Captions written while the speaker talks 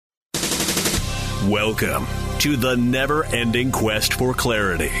Welcome to the never-ending quest for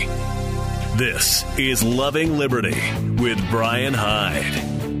clarity. This is Loving Liberty with Brian Hyde.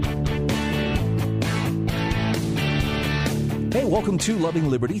 Hey, welcome to Loving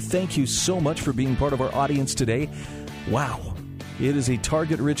Liberty. Thank you so much for being part of our audience today. Wow, it is a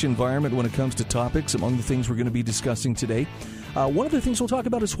target-rich environment when it comes to topics. Among the things we're going to be discussing today, one of the things we'll talk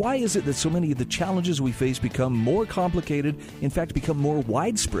about is why is it that so many of the challenges we face become more complicated, in fact, become more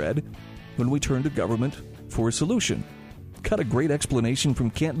widespread when we turn to government for a solution. Got a great explanation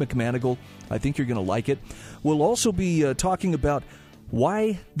from Kent McManigal. I think you're going to like it. We'll also be talking about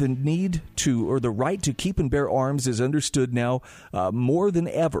why the need to, or the right to keep and bear arms is understood now more than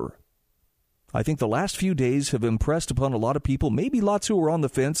ever. I think the last few days have impressed upon a lot of people, maybe lots who are on the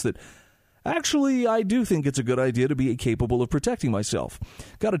fence, that actually I do think it's a good idea to be capable of protecting myself.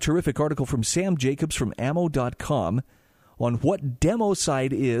 Got a terrific article from Sam Jacobs from ammo.com on what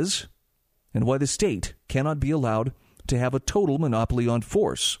democide is and why the state cannot be allowed to have a total monopoly on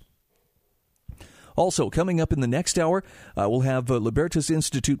force. Also, coming up in the next hour, we'll have Libertas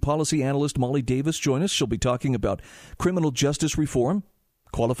Institute policy analyst Molly Davis join us. She'll be talking about criminal justice reform,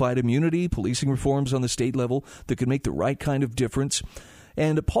 qualified immunity, policing reforms on the state level that could make the right kind of difference.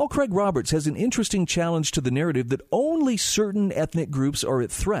 And Paul Craig Roberts has an interesting challenge to the narrative that only certain ethnic groups are at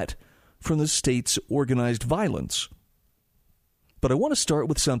threat from the state's organized violence. But I want to start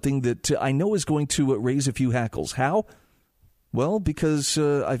with something that I know is going to raise a few hackles. How? Well, because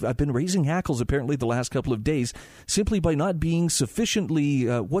I've been raising hackles apparently the last couple of days simply by not being sufficiently,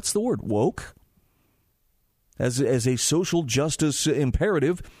 woke? As a social justice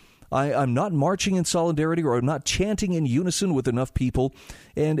imperative, I'm not marching in solidarity, or I'm not chanting in unison with enough people.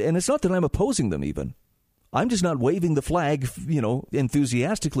 And it's not that I'm opposing them even. I'm just not waving the flag,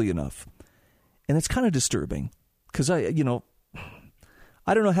 enthusiastically enough. And it's kind of disturbing because I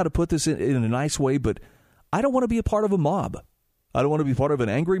don't know how to put this in a nice way, but I don't want to be a part of a mob. I don't want to be part of an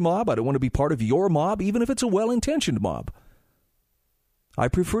angry mob. I don't want to be part of your mob, even if it's a well-intentioned mob. I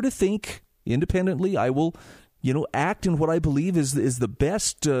prefer to think independently. I will, act in what I believe is the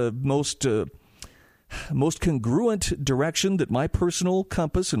best, most congruent direction that my personal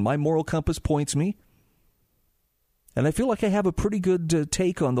compass and my moral compass points me. And I feel like I have a pretty good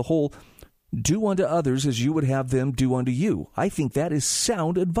take on the whole do unto others as you would have them do unto you. I think that is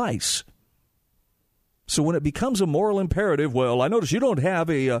sound advice. So when it becomes a moral imperative, well, I notice you don't have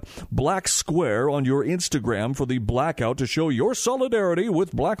a black square on your Instagram for the blackout to show your solidarity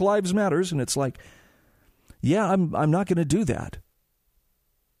with Black Lives Matters. And it's like, yeah, I'm not going to do that.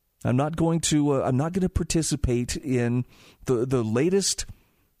 I'm not going to participate in the latest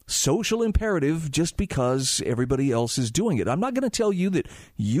social imperative just because everybody else is doing it. I'm not going to tell you that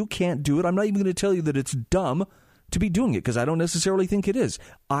you can't do it. I'm not even going to tell you that it's dumb to be doing it because I don't necessarily think it is.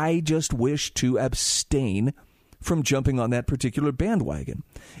 I just wish to abstain from jumping on that particular bandwagon.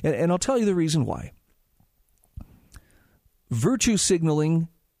 And I'll tell you the reason why. Virtue signaling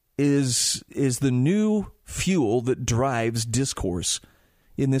is the new fuel that drives discourse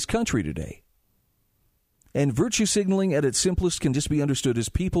in this country today. And virtue signaling at its simplest can just be understood as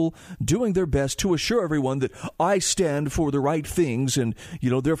people doing their best to assure everyone that I stand for the right things and,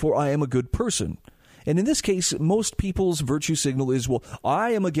 therefore I am a good person. And in this case, most people's virtue signal is, well,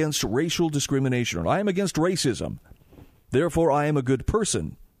 I am against racial discrimination or I am against racism. Therefore, I am a good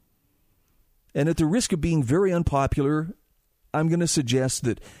person. And at the risk of being very unpopular, I'm going to suggest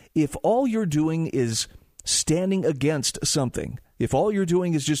that if all you're doing is standing against something, if all you're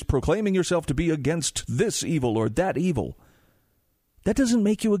doing is just proclaiming yourself to be against this evil or that evil, that doesn't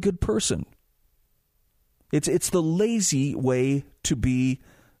make you a good person. It's the lazy way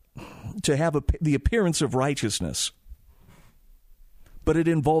to have the appearance of righteousness. But it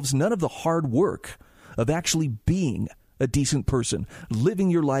involves none of the hard work of actually being a decent person,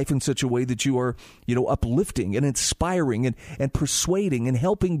 living your life in such a way that you are, uplifting and inspiring and persuading and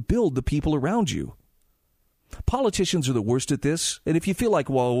helping build the people around you. Politicians are the worst at this. And if you feel like,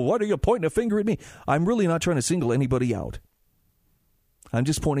 well, what are you pointing a finger at me? I'm really not trying to single anybody out. I'm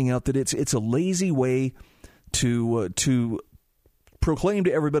just pointing out that it's a lazy way to proclaim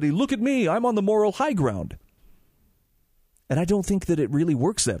to everybody, look at me, I'm on the moral high ground. And I don't think that it really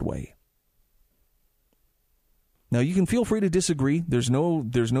works that way. Now, you can feel free to disagree. There's no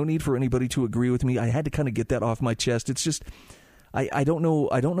need for anybody to agree with me. I had to kind of get that off my chest. It's just, I don't know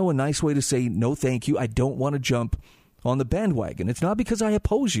a nice way to say no thank you. I don't want to jump on the bandwagon. It's not because I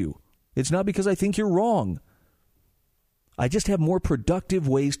oppose you. It's not because I think you're wrong. I just have more productive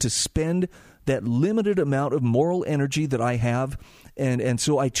ways to spend that limited amount of moral energy that I have, and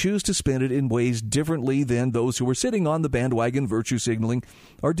so I choose to spend it in ways differently than those who are sitting on the bandwagon virtue signaling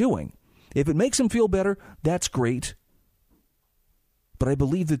are doing. If it makes them feel better, that's great. But I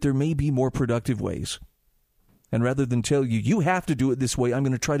believe that there may be more productive ways. And rather than tell you, you have to do it this way, I'm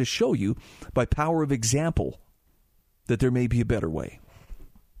going to try to show you by power of example that there may be a better way.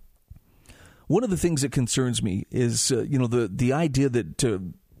 One of the things that concerns me is, the idea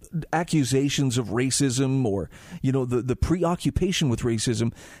that accusations of racism or, the preoccupation with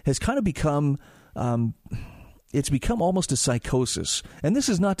racism has kind of become, it's become almost a psychosis. And this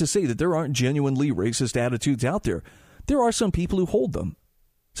is not to say that there aren't genuinely racist attitudes out there. There are some people who hold them.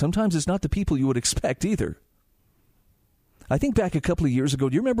 Sometimes it's not the people you would expect either. I think back a couple of years ago,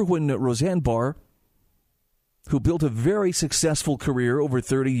 do you remember when Roseanne Barr, who built a very successful career over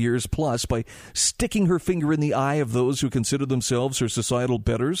 30 years plus by sticking her finger in the eye of those who consider themselves her societal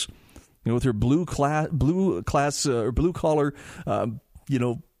betters, with her blue collar,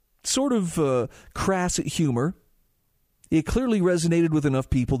 sort of crass humor, it clearly resonated with enough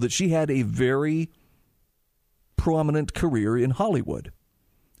people that she had a very prominent career in Hollywood.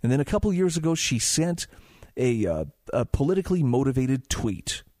 And then a couple years ago, she sent a politically motivated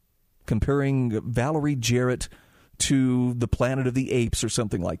tweet comparing Valerie Jarrett to the Planet of the Apes or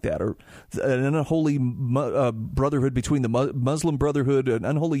something like that, or an unholy brotherhood between the Muslim Brotherhood, an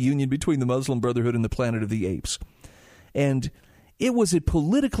unholy union between the Muslim Brotherhood and the Planet of the Apes. And it was a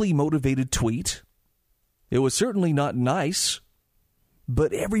politically motivated tweet. It was certainly not nice,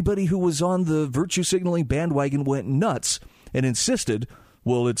 but everybody who was on the virtue signaling bandwagon went nuts and insisted,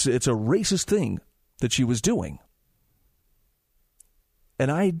 well, it's a racist thing that she was doing.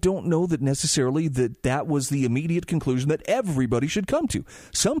 And I don't know that necessarily that was the immediate conclusion that everybody should come to.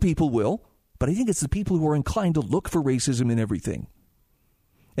 Some people will, but I think it's the people who are inclined to look for racism in everything.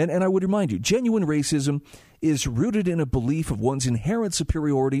 And I would remind you, genuine racism is rooted in a belief of one's inherent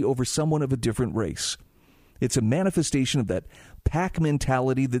superiority over someone of a different race. It's a manifestation of that pack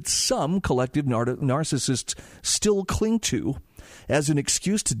mentality that some collective narcissists still cling to as an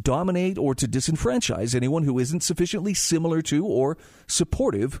excuse to dominate or to disenfranchise anyone who isn't sufficiently similar to or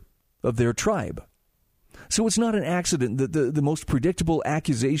supportive of their tribe. So it's not an accident that the most predictable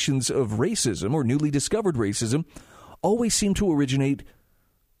accusations of racism or newly discovered racism always seem to originate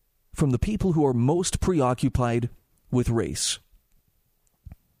from the people who are most preoccupied with race.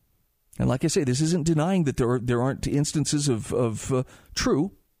 And like I say, this isn't denying that there aren't instances of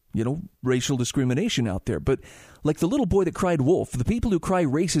true, racial discrimination out there. But like the little boy that cried wolf, the people who cry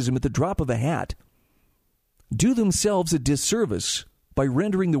racism at the drop of a hat do themselves a disservice by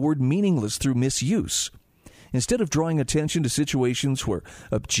rendering the word meaningless through misuse. Instead of drawing attention to situations where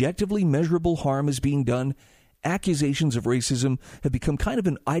objectively measurable harm is being done, accusations of racism have become kind of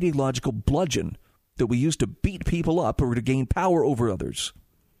an ideological bludgeon that we use to beat people up or to gain power over others.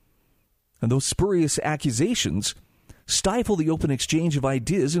 And those spurious accusations stifle the open exchange of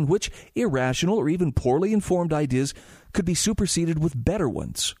ideas in which irrational or even poorly informed ideas could be superseded with better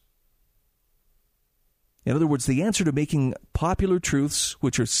ones. In other words, the answer to making popular truths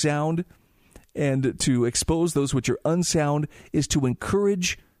which are sound and to expose those which are unsound is to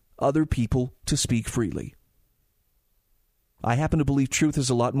encourage other people to speak freely. I happen to believe truth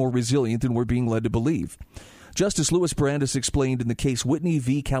is a lot more resilient than we're being led to believe. Justice Louis Brandeis explained in the case Whitney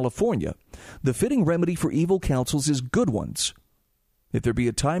v. California, the fitting remedy for evil counsels is good ones. If there be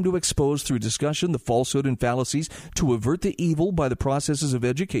a time to expose through discussion the falsehood and fallacies to avert the evil by the processes of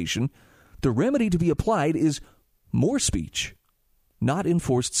education, the remedy to be applied is more speech, not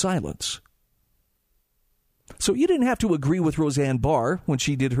enforced silence. So you didn't have to agree with Roseanne Barr when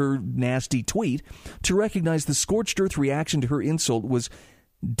she did her nasty tweet to recognize the scorched earth reaction to her insult was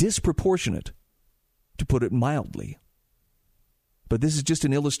disproportionate, to put it mildly. But this is just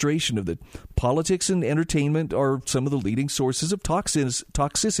an illustration of that politics and entertainment are some of the leading sources of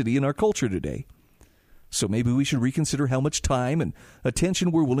toxicity in our culture today. So maybe we should reconsider how much time and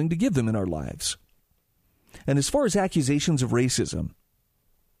attention we're willing to give them in our lives. And as far as accusations of racism,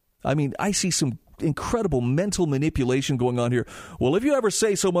 I see some incredible mental manipulation going on here. Well, if you ever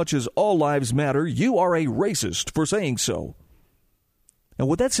say so much as all lives matter, you are a racist for saying so. And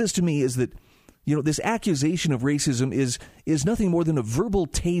what that says to me is that, this accusation of racism is nothing more than a verbal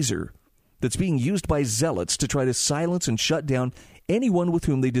taser that's being used by zealots to try to silence and shut down anyone with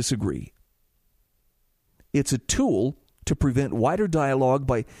whom they disagree. It's a tool to prevent wider dialogue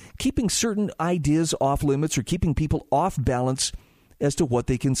by keeping certain ideas off limits or keeping people off balance as to what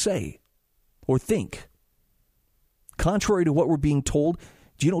they can say or think. Contrary to what we're being told,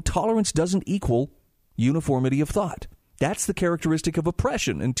 tolerance doesn't equal uniformity of thought. That's the characteristic of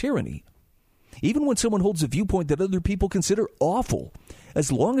oppression and tyranny. Even when someone holds a viewpoint that other people consider awful,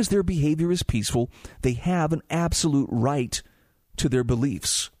 as long as their behavior is peaceful, they have an absolute right to their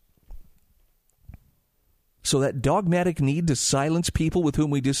beliefs. So that dogmatic need to silence people with whom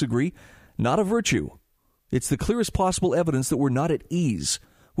we disagree, not a virtue. It's the clearest possible evidence that we're not at ease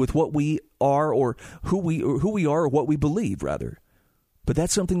with what we are or who we are or what we believe, rather. But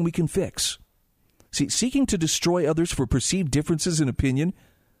that's something we can fix. See, seeking to destroy others for perceived differences in opinion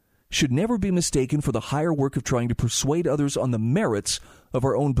should never be mistaken for the higher work of trying to persuade others on the merits of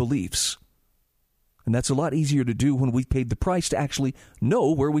our own beliefs. And that's a lot easier to do when we've paid the price to actually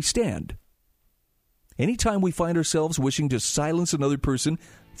know where we stand. Anytime we find ourselves wishing to silence another person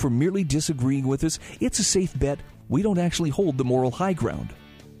for merely disagreeing with us, it's a safe bet we don't actually hold the moral high ground.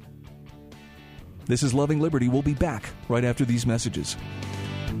 This is Loving Liberty. We'll be back right after these messages.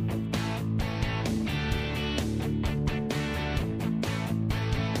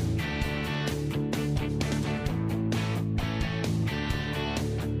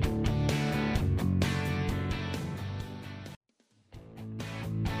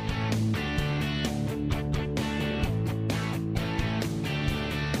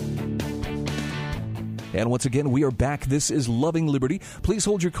 And once again, we are back. This is Loving Liberty. Please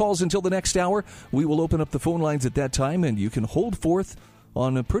hold your calls until the next hour. We will open up the phone lines at that time, and you can hold forth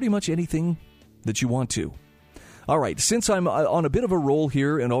on pretty much anything that you want to. All right, since I'm on a bit of a roll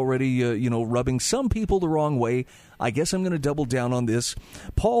here and already, rubbing some people the wrong way, I guess I'm going to double down on this.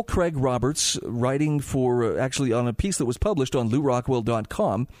 Paul Craig Roberts, writing for, actually on a piece that was published on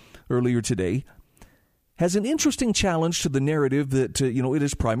LewRockwell.com earlier today, has an interesting challenge to the narrative that, it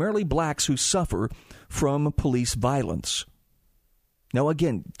is primarily blacks who suffer from police violence. Now,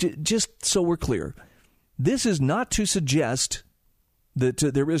 again, just so we're clear, this is not to suggest that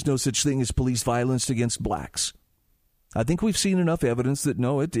there is no such thing as police violence against blacks. I think we've seen enough evidence that,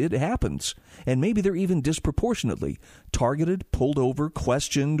 no, it happens. And maybe they're even disproportionately targeted, pulled over,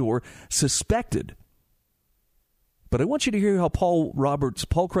 questioned, or suspected. But I want you to hear how Paul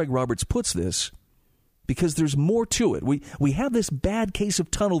Craig Roberts puts this, because there's more to it. We have this bad case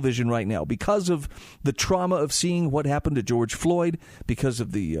of tunnel vision right now because of the trauma of seeing what happened to George Floyd, because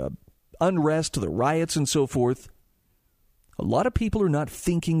of the unrest, the riots, and so forth. A lot of people are not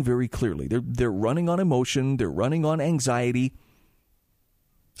thinking very clearly. They're running on emotion. They're running on anxiety.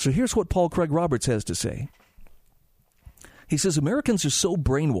 So here's what Paul Craig Roberts has to say. He says, Americans are so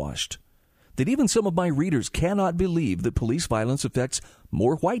brainwashed that even some of my readers cannot believe that police violence affects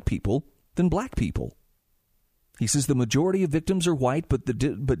more white people than black people. He says the majority of victims are white, but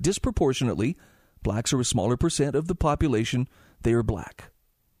disproportionately, blacks are a smaller percent of the population. They are black.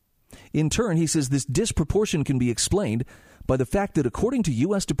 In turn, he says this disproportion can be explained by the fact that according to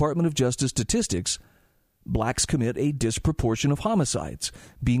U.S. Department of Justice statistics, blacks commit a disproportion of homicides.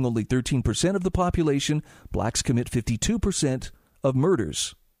 Being only 13% of the population, blacks commit 52% of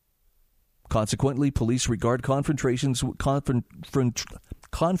murders. Consequently, police regard confrontations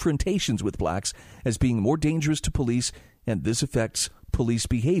with blacks as being more dangerous to police, and this affects police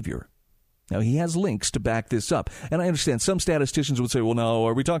behavior. Now, he has links to back this up. And I understand some statisticians would say, well, now,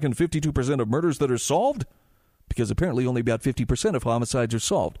 are we talking 52% of murders that are solved? Because apparently only about 50% of homicides are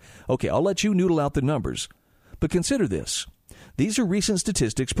solved. Okay, I'll let you noodle out the numbers. But consider this. These are recent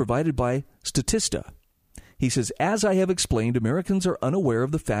statistics provided by Statista. He says, as I have explained, Americans are unaware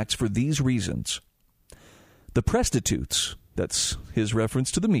of the facts for these reasons. The prostitutes, that's his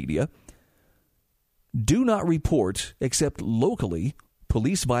reference to the media, do not report, except locally,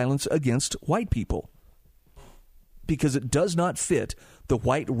 police violence against white people because it does not fit the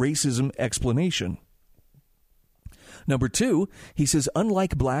white racism explanation. Number two, he says,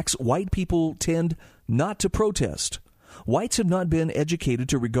 unlike blacks, white people tend not to protest. Whites have not been educated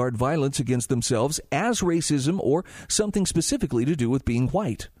to regard violence against themselves as racism or something specifically to do with being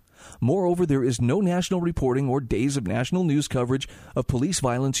white. Moreover, there is no national reporting or days of national news coverage of police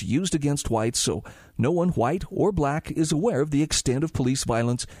violence used against whites, so no one, white or black, is aware of the extent of police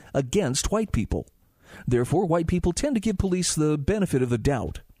violence against white people. Therefore, white people tend to give police the benefit of the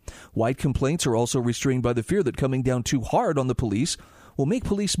doubt. White complaints are also restrained by the fear that coming down too hard on the police will make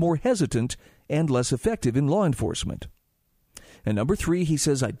police more hesitant and less effective in law enforcement. And number three, he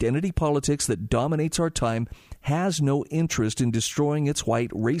says identity politics that dominates our time has no interest in destroying its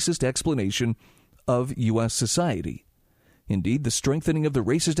white racist explanation of U.S. society. Indeed, the strengthening of the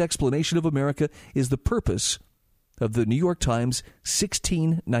racist explanation of America is the purpose of the New York Times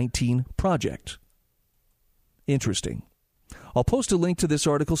 1619 Project. Interesting. I'll post a link to this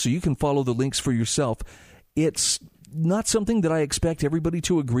article so you can follow the links for yourself. It's not something that I expect everybody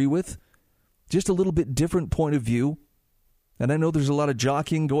to agree with, just a little bit different point of view. And I know there's a lot of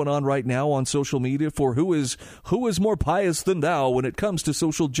jockeying going on right now on social media for who is more pious than thou when it comes to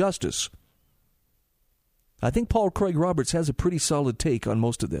social justice. I think Paul Craig Roberts has a pretty solid take on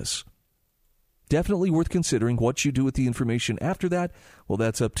most of this. definitely worth considering. What you do with the information after that, well,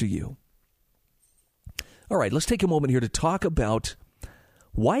 that's up to you. All right, let's take a moment here to talk about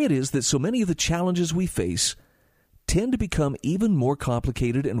why it is that so many of the challenges we face tend to become even more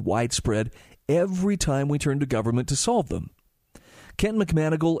complicated and widespread every time we turn to government to solve them. Kent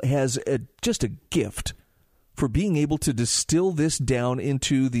McManigal has just a gift for being able to distill this down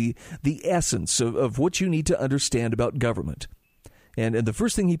into the essence of what you need to understand about government. And the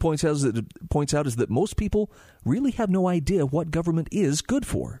first thing he points out is that most people really have no idea what government is good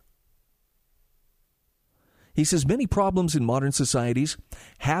for. He says many problems in modern societies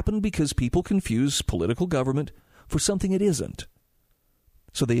happen because people confuse political government for something it isn't.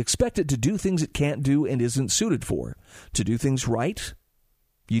 So they expect it to do things it can't do and isn't suited for. To do things right,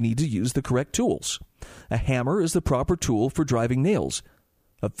 you need to use the correct tools. A hammer is the proper tool for driving nails.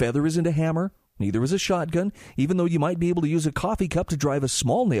 A feather isn't a hammer, neither is a shotgun. Even though you might be able to use a coffee cup to drive a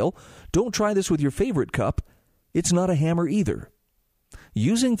small nail, don't try this with your favorite cup. It's not a hammer either.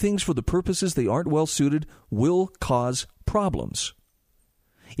 Using things for the purposes they aren't well suited will cause problems.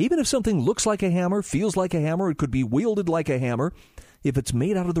 Even if something looks like a hammer, feels like a hammer, it could be wielded like a hammer, if it's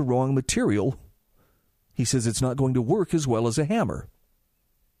made out of the wrong material, he says it's not going to work as well as a hammer.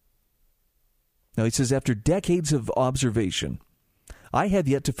 Now, he says, after decades of observation, I have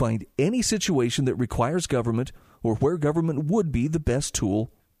yet to find any situation that requires government or where government would be the best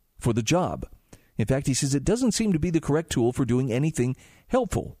tool for the job. In fact, he says it doesn't seem to be the correct tool for doing anything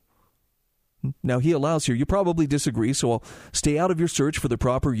helpful. Now, he allows here, you probably disagree, so I'll stay out of your search for the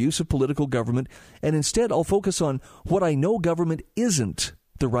proper use of political government, and instead I'll focus on what I know government isn't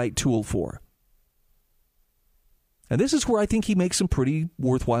the right tool for. And this is where I think he makes some pretty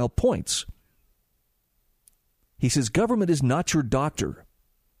worthwhile points. He says government is not your doctor.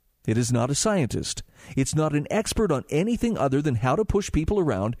 It is not a scientist. It's not an expert on anything other than how to push people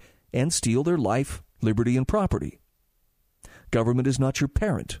around and steal their life, liberty, and property. Government is not your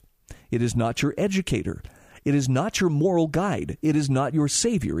parent. It is not your educator. It is not your moral guide. It is not your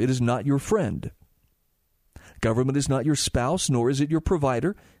savior. It is not your friend. Government is not your spouse, nor is it your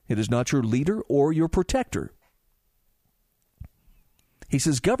provider. It is not your leader or your protector. He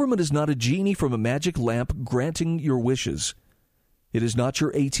says government is not a genie from a magic lamp granting your wishes. It is not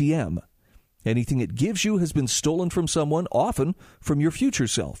your ATM. Anything it gives you has been stolen from someone, often from your future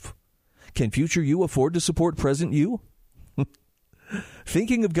self. Can future you afford to support present you?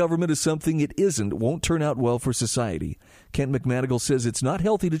 Thinking of government as something it isn't won't turn out well for society. Kent McManigal says it's not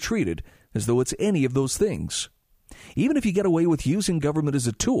healthy to treat it as though it's any of those things. Even if you get away with using government as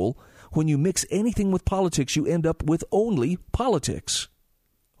a tool, when you mix anything with politics, you end up with only politics.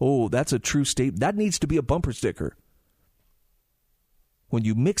 Oh, that's a true statement. That needs to be a bumper sticker. When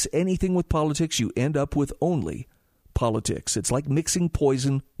you mix anything with politics, you end up with only politics. It's like mixing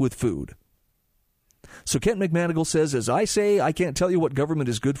poison with food. So Kent McManigal says, as I say, I can't tell you what government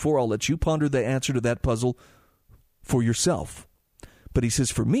is good for. I'll let you ponder the answer to that puzzle for yourself. But he says,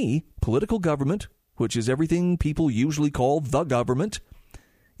 for me, political government, which is everything people usually call the government,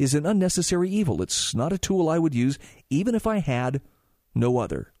 is an unnecessary evil. It's not a tool I would use, even if I had no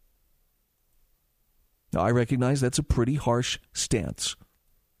other. Now, I recognize that's a pretty harsh stance.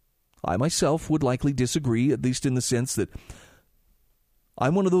 I myself would likely disagree, at least in the sense that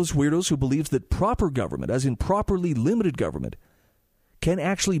I'm one of those weirdos who believes that proper government, as in properly limited government, can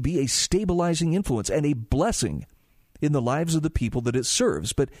actually be a stabilizing influence and a blessing in the lives of the people that it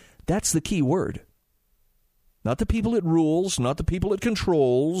serves. But that's the key word. Not the people it rules, not the people it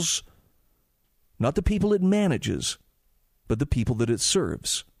controls, not the people it manages, but the people that it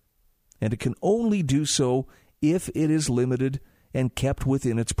serves. And it can only do so if it is limited and kept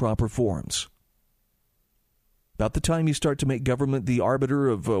within its proper forms. About the time you start to make government the arbiter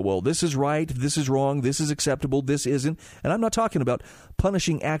of, this is right, this is wrong, this is acceptable, this isn't, and I'm not talking about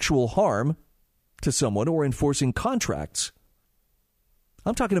punishing actual harm to someone or enforcing contracts.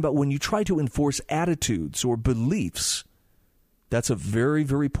 I'm talking about when you try to enforce attitudes or beliefs. That's a very,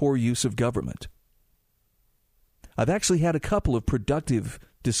 very poor use of government. I've actually had a couple of productive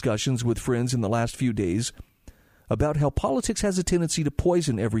discussions with friends in the last few days about how politics has a tendency to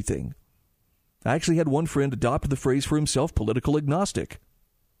poison everything. I actually had one friend adopt the phrase for himself, political agnostic.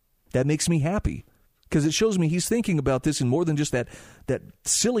 That makes me happy because it shows me he's thinking about this in more than just that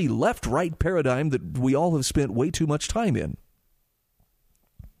silly left-right paradigm that we all have spent way too much time in.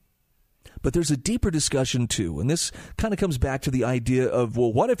 But there's a deeper discussion, too, and this kind of comes back to the idea of,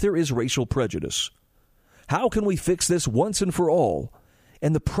 what if there is racial prejudice? How can we fix this once and for all?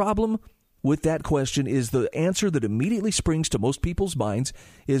 And the problem with that question is the answer that immediately springs to most people's minds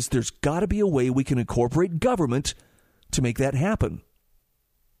is there's got to be a way we can incorporate government to make that happen.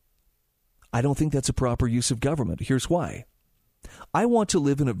 I don't think that's a proper use of government. Here's why. I want to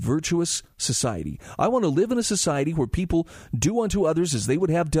live in a virtuous society. I want to live in a society where people do unto others as they would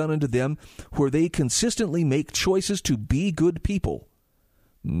have done unto them, where they consistently make choices to be good people.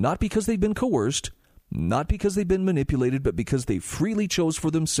 Not because they've been coerced, not because they've been manipulated, but because they freely chose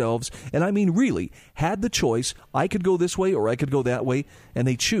for themselves. And I mean really had the choice. I could go this way or I could go that way, and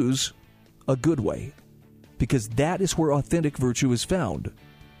they choose a good way. Because that is where authentic virtue is found.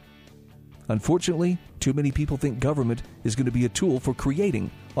 Unfortunately, too many people think government is going to be a tool for creating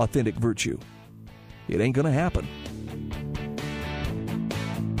authentic virtue. It ain't going to happen.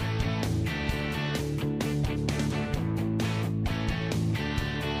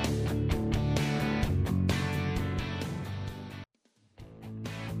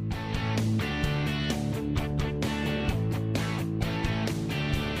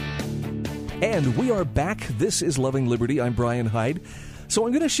 And we are back. This is Loving Liberty. I'm Brian Hyde. So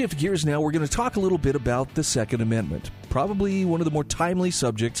I'm going to shift gears now. We're going to talk a little bit about the Second Amendment, probably one of the more timely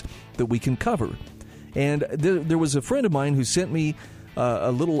subjects that we can cover. And there was a friend of mine who sent me a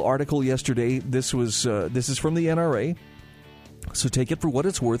little article yesterday. This is from the NRA, so take it for what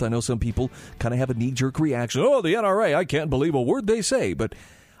it's worth. I know some people kind of have a knee-jerk reaction. Oh, the NRA, I can't believe a word they say. But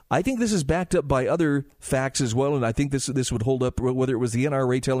I think this is backed up by other facts as well, and I think this would hold up whether it was the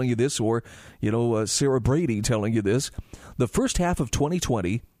NRA telling you this or, Sarah Brady telling you this. The first half of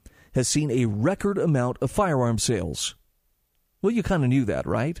 2020 has seen a record amount of firearm sales. Well, you kind of knew that,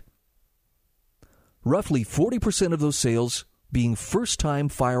 right? Roughly 40% of those sales being first-time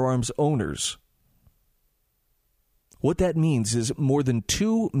firearms owners. What that means is more than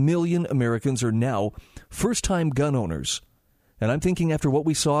 2 million Americans are now first-time gun owners. And I'm thinking after what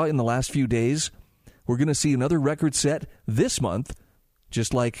we saw in the last few days, we're going to see another record set this month,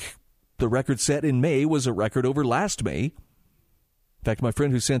 just like the record set in May was a record over last May. In fact, my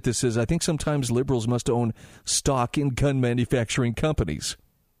friend who sent this says, I think sometimes liberals must own stock in gun manufacturing companies.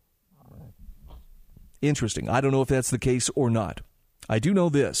 Interesting. I don't know if that's the case or not. I do know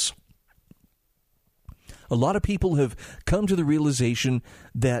this. A lot of people have come to the realization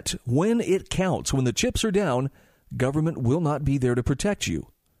that when it counts, when the chips are down, government will not be there to protect you.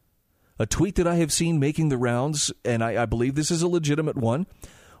 A tweet that I have seen making the rounds, and I believe this is a legitimate one,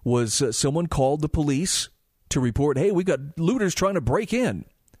 was someone called the police to report, hey, we've got looters trying to break in.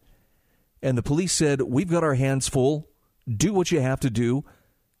 And the police said, we've got our hands full, do what you have to do,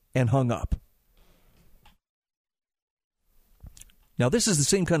 and hung up. Now, this is the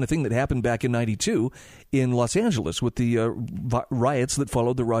same kind of thing that happened back in 92 in Los Angeles with the riots that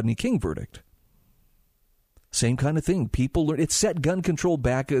followed the Rodney King verdict. Same kind of thing. People learn. It set gun control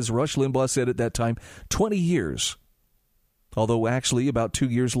back, as Rush Limbaugh said at that time, 20 years. Although actually about 2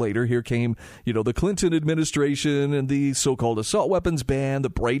 years later, here came, the Clinton administration and the so-called assault weapons ban. The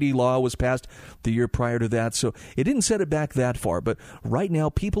Brady Law was passed the year prior to that. So it didn't set it back that far. But right now,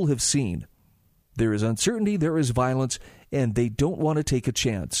 people have seen there is uncertainty, there is violence, and they don't want to take a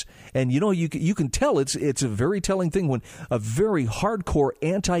chance. And, you can tell it's a very telling thing when a very hardcore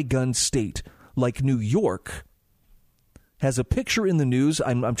anti-gun state like New York has a picture in the news.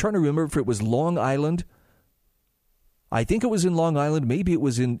 I'm trying to remember if it was Long Island. I think it was in Long Island. Maybe it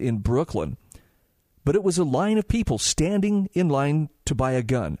was in Brooklyn. But it was a line of people standing in line to buy a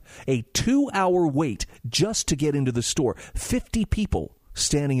gun. A 2-hour wait just to get into the store. 50 people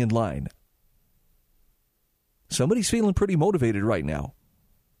standing in line. Somebody's feeling pretty motivated right now.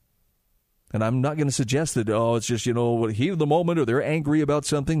 And I'm not going to suggest that, it's just, heat of the moment or they're angry about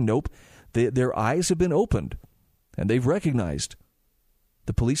something. Nope. Their eyes have been opened, and they've recognized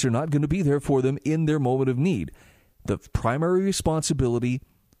the police are not going to be there for them in their moment of need. The primary responsibility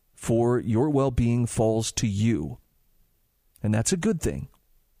for your well-being falls to you, and that's a good thing,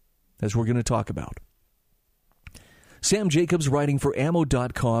 as we're going to talk about. Sam Jacobs, writing for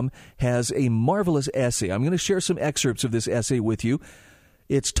Ammo.com, has a marvelous essay. I'm going to share some excerpts of this essay with you.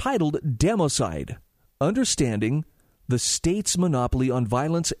 It's titled Democide, Understanding the State's Monopoly on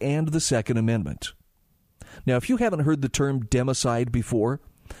Violence and the Second Amendment. Now, if you haven't heard the term democide before,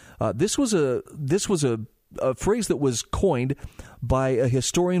 this was a phrase that was coined by a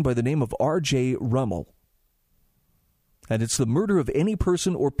historian by the name of R.J. Rummel. And it's the murder of any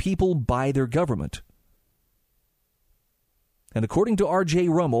person or people by their government. And according to R.J.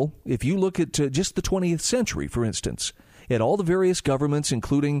 Rummel, if you look at just the 20th century, for instance, at all the various governments,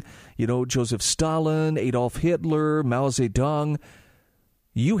 including, Joseph Stalin, Adolf Hitler, Mao Zedong,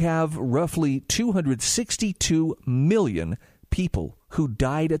 you have roughly 262 million people who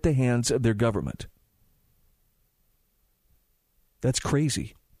died at the hands of their government. That's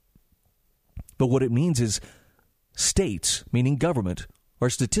crazy. But what it means is states, meaning government, are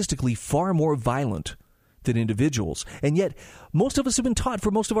statistically far more violent than individuals. And yet, most of us have been taught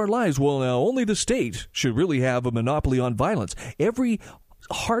for most of our lives, well, now, only the state should really have a monopoly on violence. Every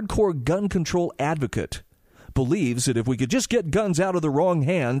hardcore gun control advocate believes that if we could just get guns out of the wrong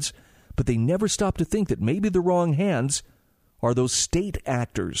hands, but they never stop to think that maybe the wrong hands are those state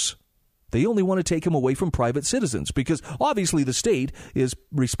actors. They only want to take them away from private citizens because obviously the state is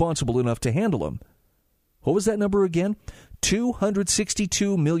responsible enough to handle them. What was that number again?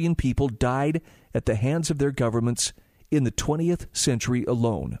 262 million people died at the hands of their governments in the 20th century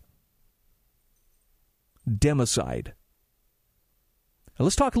alone. Democide. Now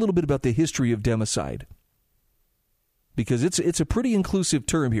let's talk a little bit about the history of democide, because it's a pretty inclusive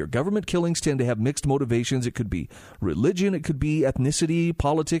term here. Government killings tend to have mixed motivations. It could be religion, it could be ethnicity,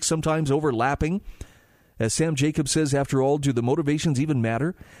 politics, sometimes overlapping. As Sam Jacobs says, after all, do the motivations even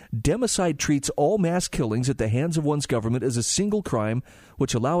matter? Democide treats all mass killings at the hands of one's government as a single crime,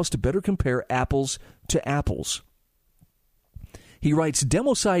 which allow us to better compare apples to apples. He writes,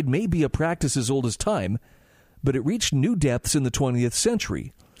 democide may be a practice as old as time, but it reached new depths in the 20th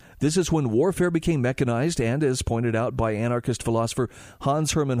century. This is when warfare became mechanized and, as pointed out by anarchist philosopher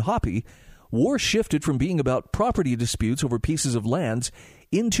Hans Hermann Hoppe, war shifted from being about property disputes over pieces of lands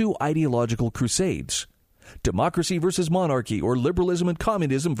into ideological crusades. Democracy versus monarchy, or liberalism and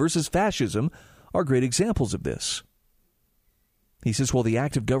communism versus fascism, are great examples of this. He says, while the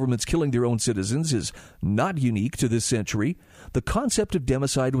act of governments killing their own citizens is not unique to this century, the concept of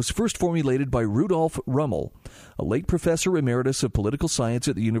democide was first formulated by Rudolf Rummel, a late professor emeritus of political science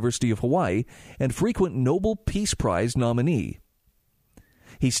at the University of Hawaii and frequent Nobel Peace Prize nominee.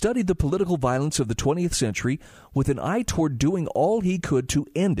 He studied the political violence of the 20th century with an eye toward doing all he could to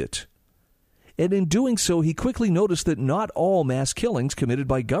end it. And in doing so, he quickly noticed that not all mass killings committed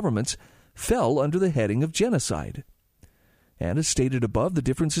by governments fell under the heading of genocide. And as stated above, the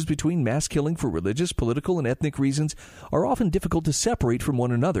differences between mass killing for religious, political, and ethnic reasons are often difficult to separate from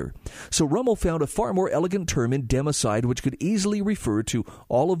one another. So Rummel found a far more elegant term in democide which could easily refer to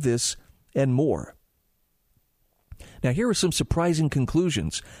all of this and more. Now, here are some surprising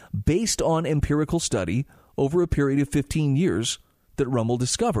conclusions based on empirical study over a period of 15 years that Rummel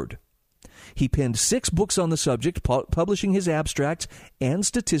discovered. He penned 6 books on the subject, publishing his abstracts and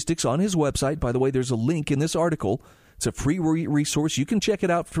statistics on his website. By the way, there's a link in this article. It's a free resource. You can check it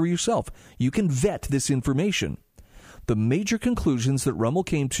out for yourself. You can vet this information. The major conclusions that Rummel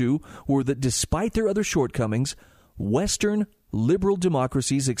came to were that despite their other shortcomings, Western liberal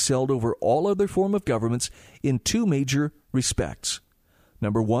democracies excelled over all other form of governments in 2 major respects.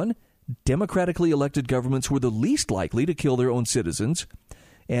 Number 1, democratically elected governments were the least likely to kill their own citizens.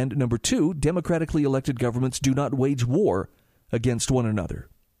 And number 2, democratically elected governments do not wage war against one another.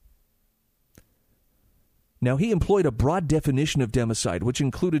 Now, he employed a broad definition of democide, which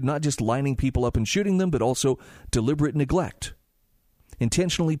included not just lining people up and shooting them, but also deliberate neglect,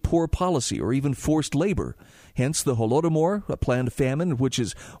 intentionally poor policy, or even forced labor. Hence, the Holodomor, a planned famine, which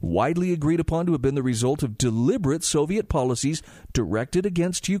is widely agreed upon to have been the result of deliberate Soviet policies directed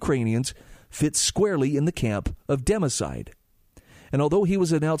against Ukrainians, fits squarely in the camp of democide. And although he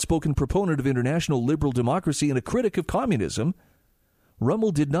was an outspoken proponent of international liberal democracy and a critic of communism,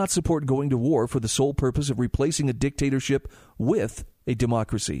 Rummel did not support going to war for the sole purpose of replacing a dictatorship with a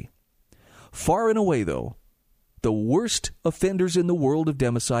democracy. Far and away, though, the worst offenders in the world of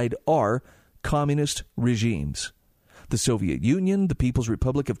democide are communist regimes. The Soviet Union, the People's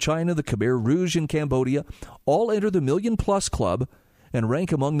Republic of China, the Khmer Rouge in Cambodia all enter the million-plus club and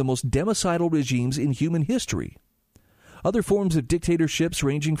rank among the most democidal regimes in human history. Other forms of dictatorships,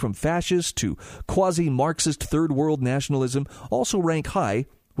 ranging from fascist to quasi-Marxist third world nationalism, also rank high,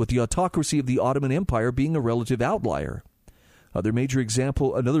 with the autocracy of the Ottoman Empire being a relative outlier. The other major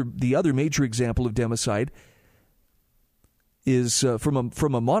example of democide is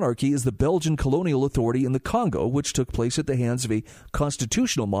from a monarchy is the Belgian colonial authority in the Congo, which took place at the hands of a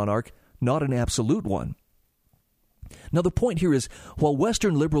constitutional monarch, not an absolute one. Now, the point here is, while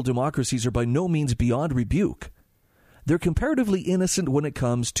Western liberal democracies are by no means beyond rebuke, they're comparatively innocent when it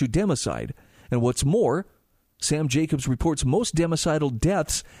comes to democide. And what's more, Sam Jacobs reports most democidal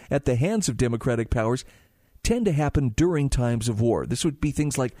deaths at the hands of democratic powers tend to happen during times of war. This would be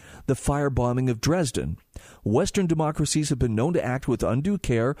things like the firebombing of Dresden. Western democracies have been known to act with undue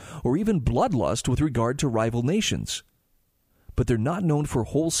care or even bloodlust with regard to rival nations. But they're not known for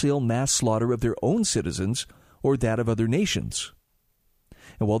wholesale mass slaughter of their own citizens or that of other nations.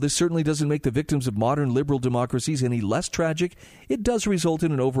 And while this certainly doesn't make the victims of modern liberal democracies any less tragic, it does result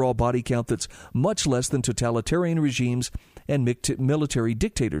in an overall body count that's much less than totalitarian regimes and military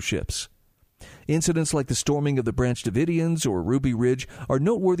dictatorships. Incidents like the storming of the Branch Davidians or Ruby Ridge are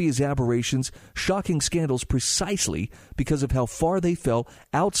noteworthy as aberrations, shocking scandals precisely because of how far they fell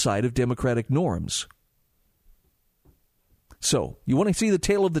outside of democratic norms. So, you want to see the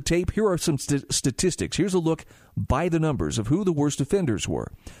tail of the tape? Here are some statistics. Here's a look by the numbers of who the worst offenders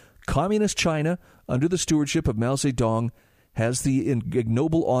were. Communist China, under the stewardship of Mao Zedong, has the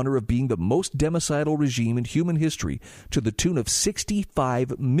ignoble honor of being the most democidal regime in human history, to the tune of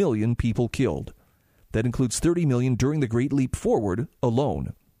 65 million people killed. That includes 30 million during the Great Leap Forward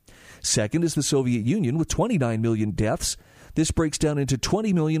alone. Second is the Soviet Union with 29 million deaths. This breaks down into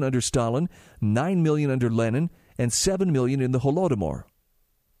 20 million under Stalin, 9 million under Lenin, and 7 million in the Holodomor.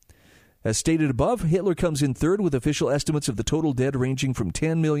 As stated above, Hitler comes in third with official estimates of the total dead ranging from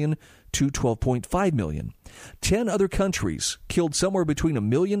 10 million to 12.5 million. 10 other countries killed somewhere between 1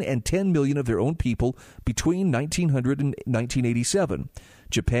 million and 10 million of their own people between 1900 and 1987.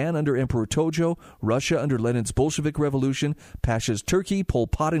 Japan under Emperor Tojo, Russia under Lenin's Bolshevik Revolution, Pasha's Turkey, Pol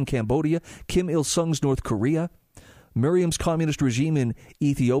Pot in Cambodia, Kim Il-sung's North Korea, Miriam's communist regime in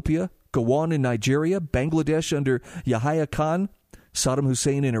Ethiopia, Gowon in Nigeria, Bangladesh under Yahya Khan, Saddam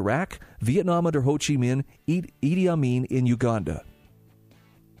Hussein in Iraq, Vietnam under Ho Chi Minh, Idi Amin in Uganda.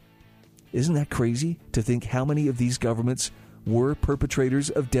 Isn't that crazy to think how many of these governments were perpetrators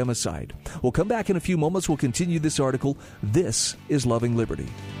of democide? We'll come back in a few moments. We'll continue this article. This is Loving Liberty.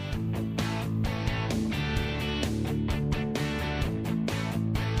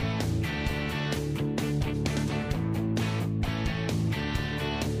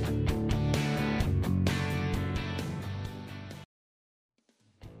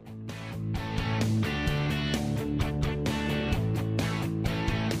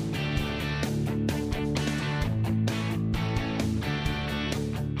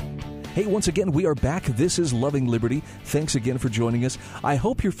 Hey, once again, we are back. This is Loving Liberty. Thanks again for joining us. I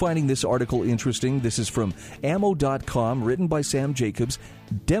hope you're finding this article interesting. This is from ammo.com, written by Sam Jacobs.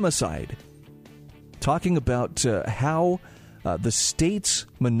 Democide. Talking about how the state's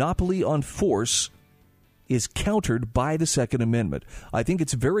monopoly on force is countered by the Second Amendment. I think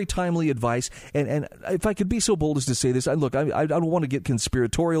it's very timely advice. And if I could be so bold as to say this, I don't want to get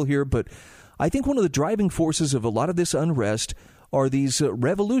conspiratorial here, but I think one of the driving forces of a lot of this unrest are these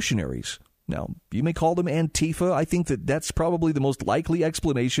revolutionaries. Now, you may call them Antifa. I think that that's probably the most likely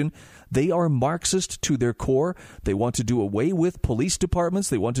explanation. They are Marxist to their core. They want to do away with police departments.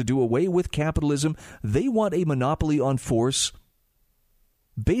 They want to do away with capitalism. They want a monopoly on force.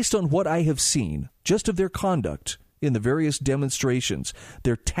 Based on what I have seen, just of their conduct in the various demonstrations,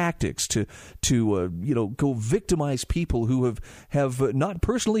 their tactics to go victimize people who have not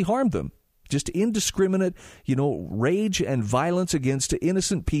personally harmed them. Just indiscriminate, rage and violence against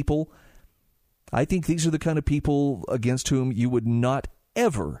innocent people. I think these are the kind of people against whom you would not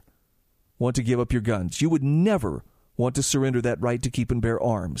ever want to give up your guns. You would never want to surrender that right to keep and bear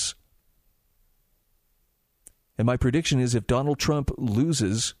arms. And my prediction is if Donald Trump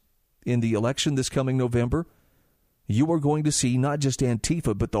loses in the election this coming November, you are going to see not just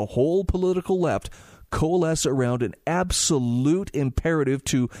Antifa, but the whole political left coalesce around an absolute imperative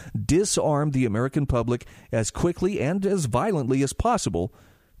to disarm the American public as quickly and as violently as possible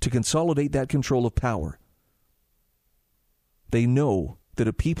to consolidate that control of power. They know that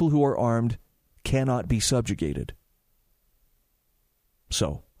a people who are armed cannot be subjugated.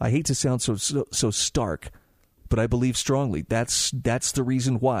 So, I hate to sound so stark, but I believe strongly that's the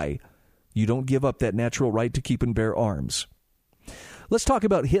reason why you don't give up that natural right to keep and bear arms. Let's talk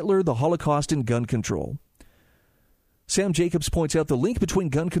about Hitler, the Holocaust, and gun control. Sam Jacobs points out the link between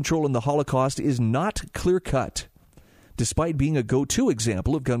gun control and the Holocaust is not clear-cut, despite being a go-to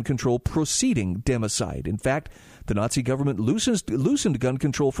example of gun control preceding democide. In fact, the Nazi government loosened gun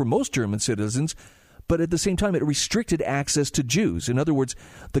control for most German citizens, but at the same time it restricted access to Jews. In other words,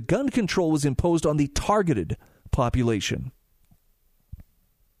 the gun control was imposed on the targeted population.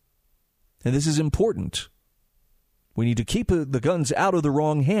 And this is important. We need to keep the guns out of the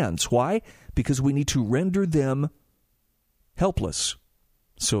wrong hands. Why? Because we need to render them helpless.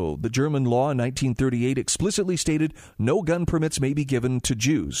 So the German law in 1938 explicitly stated no gun permits may be given to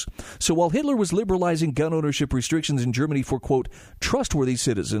Jews. So while Hitler was liberalizing gun ownership restrictions in Germany for, quote, trustworthy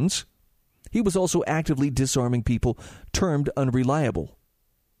citizens, he was also actively disarming people termed unreliable.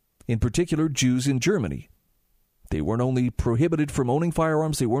 In particular, Jews in Germany. They weren't only prohibited from owning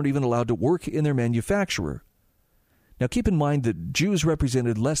firearms, they weren't even allowed to work in their manufacturer. Now, keep in mind that Jews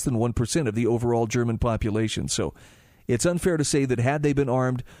represented less than 1% of the overall German population, so it's unfair to say that had they been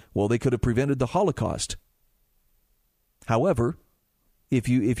armed, well, they could have prevented the Holocaust. However, if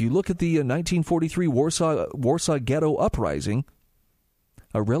you look at the 1943 Warsaw Ghetto Uprising,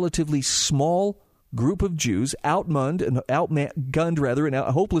 a relatively small group of Jews, hopelessly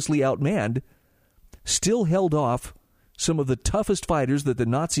outmanned, still held off some of the toughest fighters that the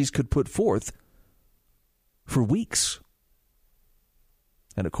Nazis could put forth for weeks.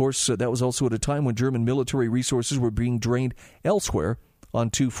 And of course, that was also at a time when German military resources were being drained elsewhere on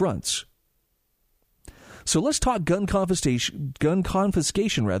two fronts. So let's talk gun confiscation, and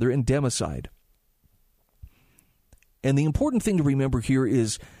democide. And the important thing to remember here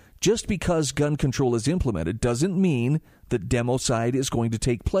is just because gun control is implemented doesn't mean that democide is going to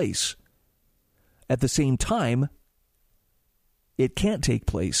take place. At the same time, it can't take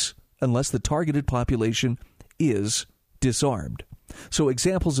place unless the targeted population is disarmed. So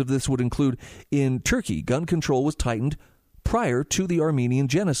examples of this would include in Turkey, gun control was tightened prior to the Armenian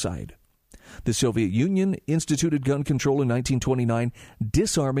genocide. The Soviet Union instituted gun control in 1929,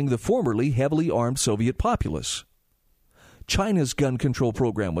 disarming the formerly heavily armed Soviet populace. China's gun control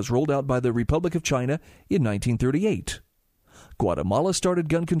program was rolled out by the Republic of China in 1938. Guatemala started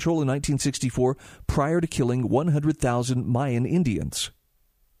gun control in 1964 prior to killing 100,000 Mayan Indians.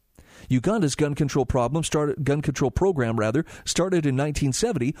 Uganda's gun control program started in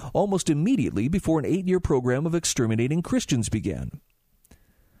 1970, almost immediately before an 8-year program of exterminating Christians began.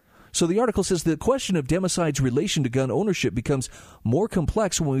 So the article says the question of democide's relation to gun ownership becomes more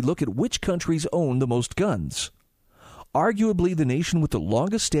complex when we look at which countries own the most guns. Arguably, the nation with the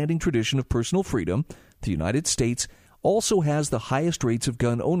longest standing tradition of personal freedom, the United States, also has the highest rates of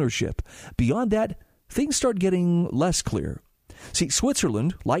gun ownership. Beyond that, things start getting less clear. See,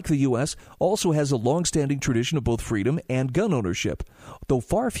 Switzerland, like the U.S., also has a long-standing tradition of both freedom and gun ownership, though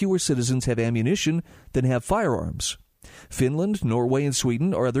far fewer citizens have ammunition than have firearms. Finland, Norway, and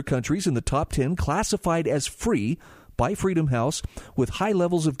Sweden are other countries in the top 10 classified as free by Freedom House with high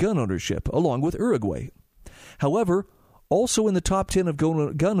levels of gun ownership, along with Uruguay. However, also in the top 10 of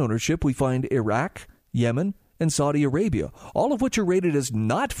gun ownership, we find Iraq, Yemen, and Saudi Arabia, all of which are rated as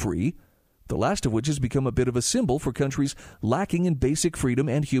not free, the last of which has become a bit of a symbol for countries lacking in basic freedom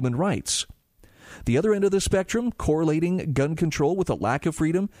and human rights. The other end of the spectrum, correlating gun control with a lack of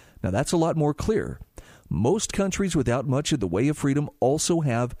freedom, now that's a lot more clear. Most countries without much in the way of freedom also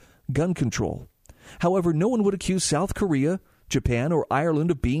have gun control. However, no one would accuse South Korea, Japan, or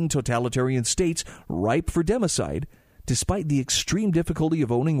Ireland of being totalitarian states ripe for democide, despite the extreme difficulty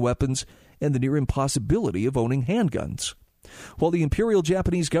of owning weapons and the near impossibility of owning handguns. While the Imperial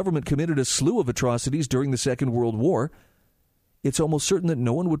Japanese government committed a slew of atrocities during the Second World War, it's almost certain that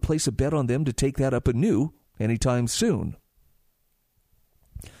no one would place a bet on them to take that up anew anytime soon.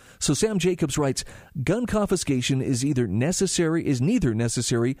 So Sam Jacobs writes, gun confiscation is neither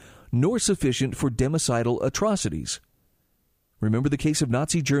necessary nor sufficient for democidal atrocities. Remember the case of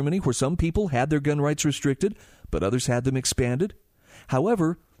Nazi Germany, where some people had their gun rights restricted, but others had them expanded?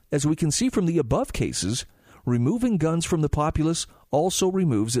 However, as we can see from the above cases, removing guns from the populace also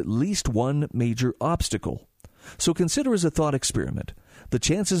removes at least one major obstacle. So consider as a thought experiment the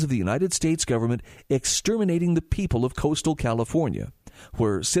chances of the United States government exterminating the people of coastal California,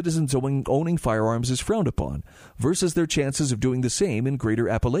 where citizens owning firearms is frowned upon, versus their chances of doing the same in greater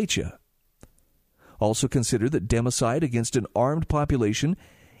Appalachia. Also consider that democide against an armed population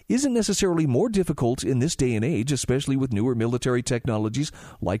isn't necessarily more difficult in this day and age, especially with newer military technologies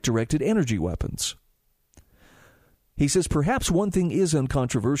like directed energy weapons. He says perhaps one thing is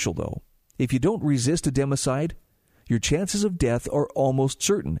uncontroversial, though. If you don't resist a democide, your chances of death are almost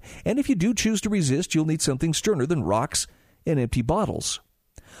certain. And if you do choose to resist, you'll need something sterner than rocks and empty bottles.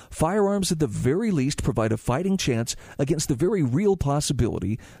 Firearms at the very least provide a fighting chance against the very real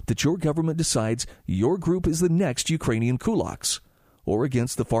possibility that your government decides your group is the next Ukrainian kulaks, or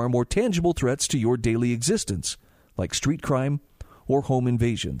against the far more tangible threats to your daily existence, like street crime or home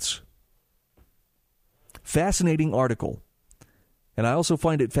invasions. Fascinating article. And I also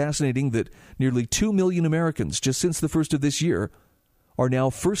find it fascinating that nearly 2 million Americans, just since the first of this year, are now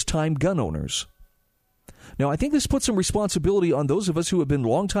first-time gun owners. Now, I think this puts some responsibility on those of us who have been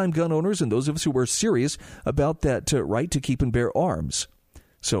longtime gun owners and those of us who are serious about that right to keep and bear arms.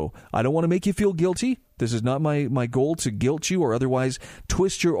 So I don't want to make you feel guilty. This is not my goal to guilt you or otherwise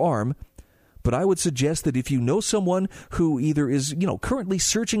twist your arm. But I would suggest that if you know someone who either is, currently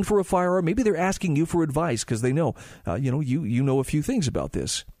searching for a firearm, maybe they're asking you for advice because they know, you know a few things about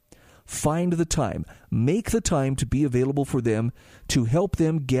this. Find the time. Make the time to be available for them to help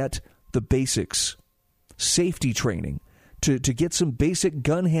them get the basics, safety training, to get some basic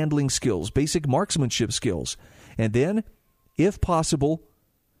gun handling skills, basic marksmanship skills. And then, if possible,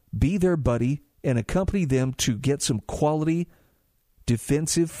 be their buddy and accompany them to get some quality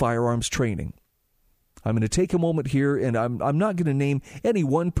defensive firearms training. I'm going to take a moment here, and I'm not going to name any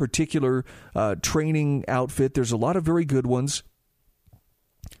one particular training outfit. There's a lot of very good ones.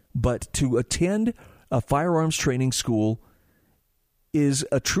 But to attend a firearms training school is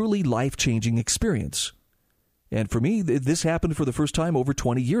a truly life-changing experience. And for me, this happened for the first time over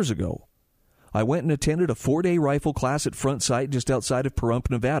 20 years ago. I went and attended a 4-day rifle class at Front Sight just outside of Pahrump,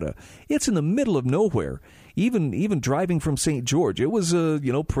 Nevada. It's in the middle of nowhere. Even driving from St. George, it was a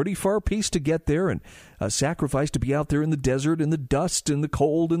pretty far piece to get there, and a sacrifice to be out there in the desert, in the dust, in the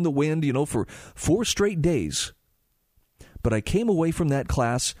cold, in the wind, for 4 straight days. But I came away from that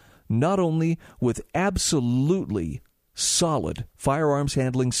class not only with absolutely solid firearms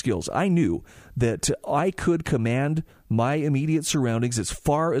handling skills. I knew that I could command my immediate surroundings as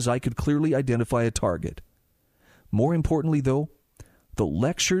far as I could clearly identify a target. More importantly, though, the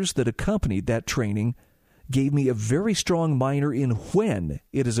lectures that accompanied that training gave me a very strong minor in when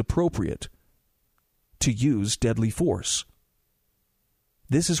it is appropriate to use deadly force.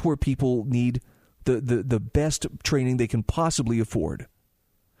 This is where people need the best training they can possibly afford.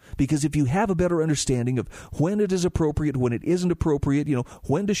 Because if you have a better understanding of when it is appropriate, when it isn't appropriate,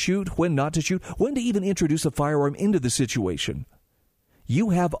 when to shoot, when not to shoot, when to even introduce a firearm into the situation, you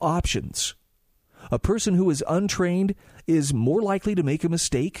have options. A person who is untrained is more likely to make a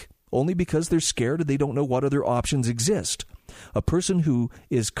mistake only because they're scared and they don't know what other options exist. A person who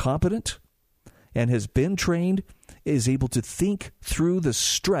is competent and has been trained is able to think through the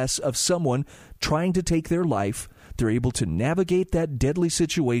stress of someone trying to take their life. They're able to navigate that deadly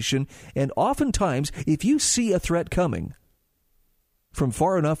situation, and oftentimes, if you see a threat coming from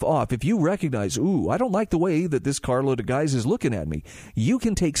far enough off, if you recognize, I don't like the way that this carload of guys is looking at me, you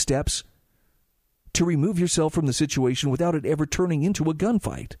can take steps to remove yourself from the situation without it ever turning into a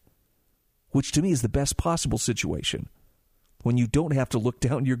gunfight, which to me is the best possible situation, when you don't have to look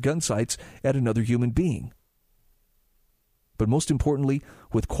down your gun sights at another human being. But most importantly,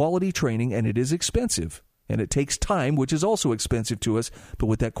 with quality training, and it is expensive, and it takes time, which is also expensive to us. But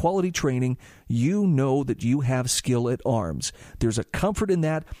with that quality training, you know that you have skill at arms. There's a comfort in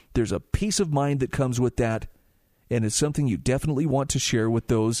that. There's a peace of mind that comes with that. And it's something you definitely want to share with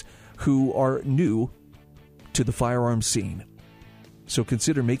those who are new to the firearms scene. So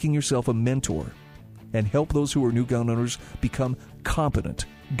consider making yourself a mentor and help those who are new gun owners become competent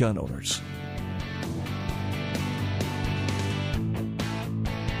gun owners.